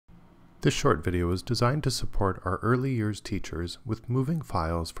This short video is designed to support our early years teachers with moving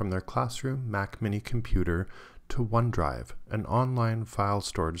files from their classroom Mac Mini computer to OneDrive, an online file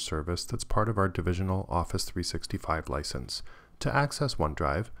storage service that's part of our divisional Office 365 license. To access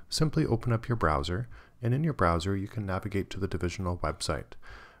OneDrive, simply open up your browser, and in your browser you can navigate to the divisional website.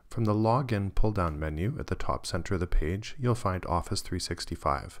 From the Login pull-down menu at the top center of the page, you'll find Office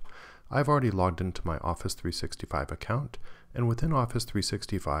 365. I've already logged into my Office 365 account, and within Office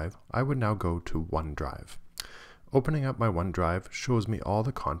 365, I would now go to OneDrive. Opening up my OneDrive shows me all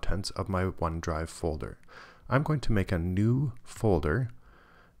the contents of my OneDrive folder. I'm going to make a new folder,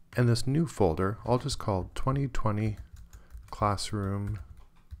 and this new folder I'll just call 2020 Classroom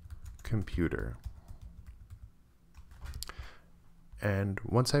Computer. And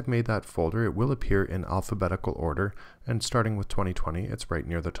once I've made that folder, it will appear in alphabetical order, and starting with 2020, it's right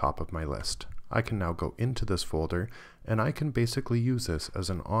near the top of my list. I can now go into this folder, and I can basically use this as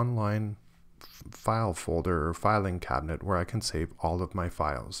an online file folder or filing cabinet where I can save all of my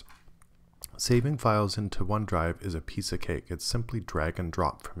files. Saving files into OneDrive is a piece of cake. It's simply drag and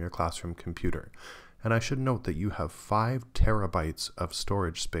drop from your classroom computer. And I should note that you have 5 terabytes of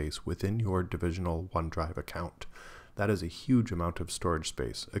storage space within your divisional OneDrive account. That is a huge amount of storage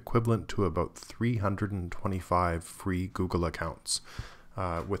space, equivalent to about 325 free Google accounts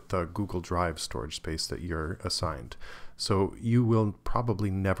with the Google Drive storage space that you're assigned. So you will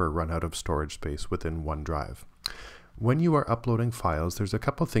probably never run out of storage space within OneDrive. When you are uploading files, there's a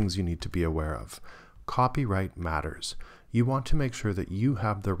couple things you need to be aware of. Copyright matters. You want to make sure that you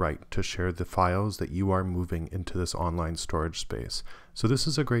have the right to share the files that you are moving into this online storage space. So this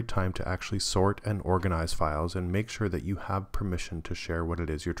is a great time to actually sort and organize files and make sure that you have permission to share what it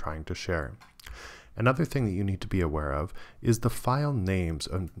is you're trying to share. Another thing that you need to be aware of is the file names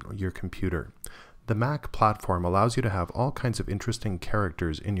on your computer. The Mac platform allows you to have all kinds of interesting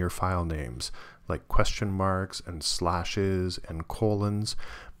characters in your file names, like question marks and slashes and colons.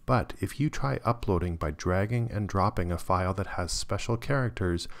 But if you try uploading by dragging and dropping a file that has special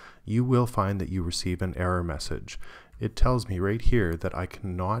characters, you will find that you receive an error message. It tells me right here that I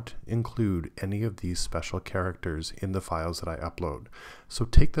cannot include any of these special characters in the files that I upload. So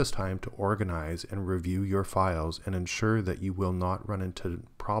take this time to organize and review your files and ensure that you will not run into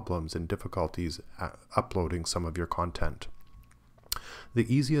problems and difficulties uploading some of your content.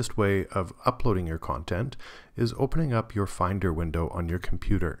 The easiest way of uploading your content is opening up your Finder window on your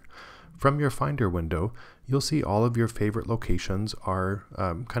computer. From your Finder window, you'll see all of your favorite locations are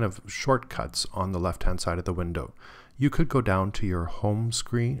kind of shortcuts on the left-hand side of the window. You could go down to your home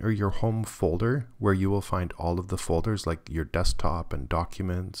screen or your home folder where you will find all of the folders like your desktop and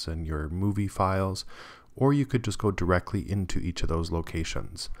documents and your movie files, or you could just go directly into each of those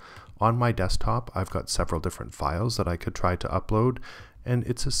locations. On my desktop, I've got several different files that I could try to upload, and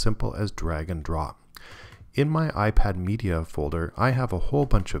it's as simple as drag and drop. In my iPad Media folder, I have a whole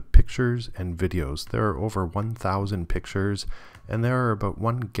bunch of pictures and videos. There are over 1,000 pictures, and there are about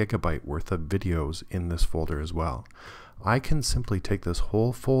 1 gigabyte worth of videos in this folder as well. I can simply take this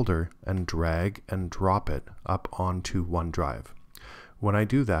whole folder and drag and drop it up onto OneDrive. When I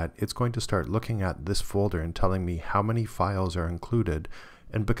do that, it's going to start looking at this folder and telling me how many files are included.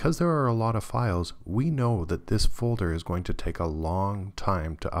 And because there are a lot of files, we know that this folder is going to take a long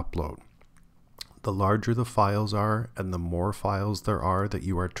time to upload. The larger the files are and the more files there are that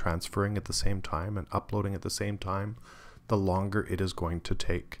you are transferring at the same time and uploading at the same time, the longer it is going to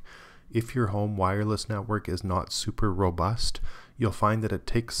take. If your home wireless network is not super robust, you'll find that it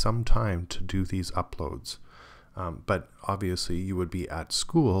takes some time to do these uploads. But obviously you would be at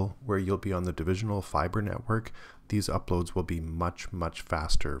school where you'll be on the divisional fiber network. These uploads will be much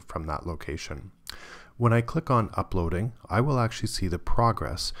faster from that location. When I click on uploading, I will actually see the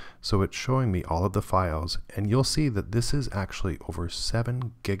progress. So it's showing me all of the files, and you'll see that this is actually over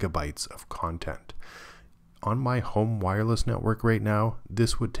 7 gigabytes of content. On my home wireless network right now,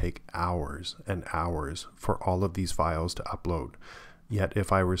 this would take hours and hours for all of these files to upload. Yet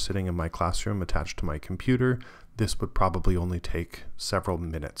if I were sitting in my classroom attached to my computer, this would probably only take several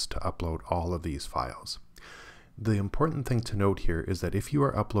minutes to upload all of these files. The important thing to note here is that if you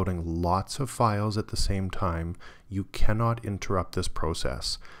are uploading lots of files at the same time, you cannot interrupt this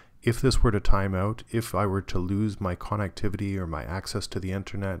process. If this were to time out, if I were to lose my connectivity or my access to the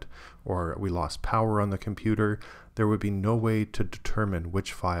internet, or we lost power on the computer, there would be no way to determine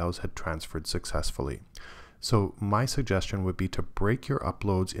which files had transferred successfully. So my suggestion would be to break your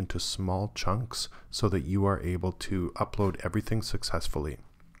uploads into small chunks so that you are able to upload everything successfully.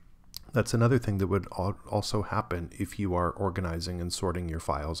 That's another thing that would also happen if you are organizing and sorting your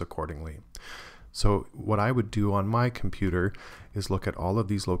files accordingly. So what I would do on my computer is look at all of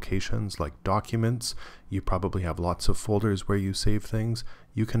these locations like documents. You probably have lots of folders where you save things.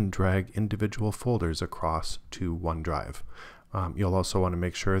 You can drag individual folders across to OneDrive. You'll also want to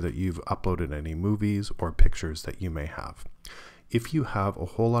make sure that you've uploaded any movies or pictures that you may have. If you have a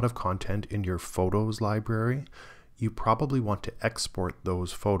whole lot of content in your photos library, you probably want to export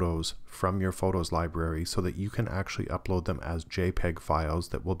those photos from your photos library so that you can actually upload them as JPEG files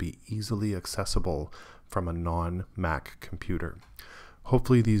that will be easily accessible from a non-Mac computer.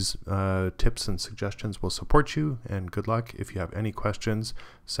 Hopefully these tips and suggestions will support you, and good luck. If you have any questions,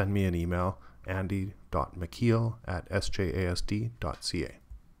 send me an email, andy.mckeel@sjasd.ca.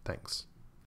 Thanks.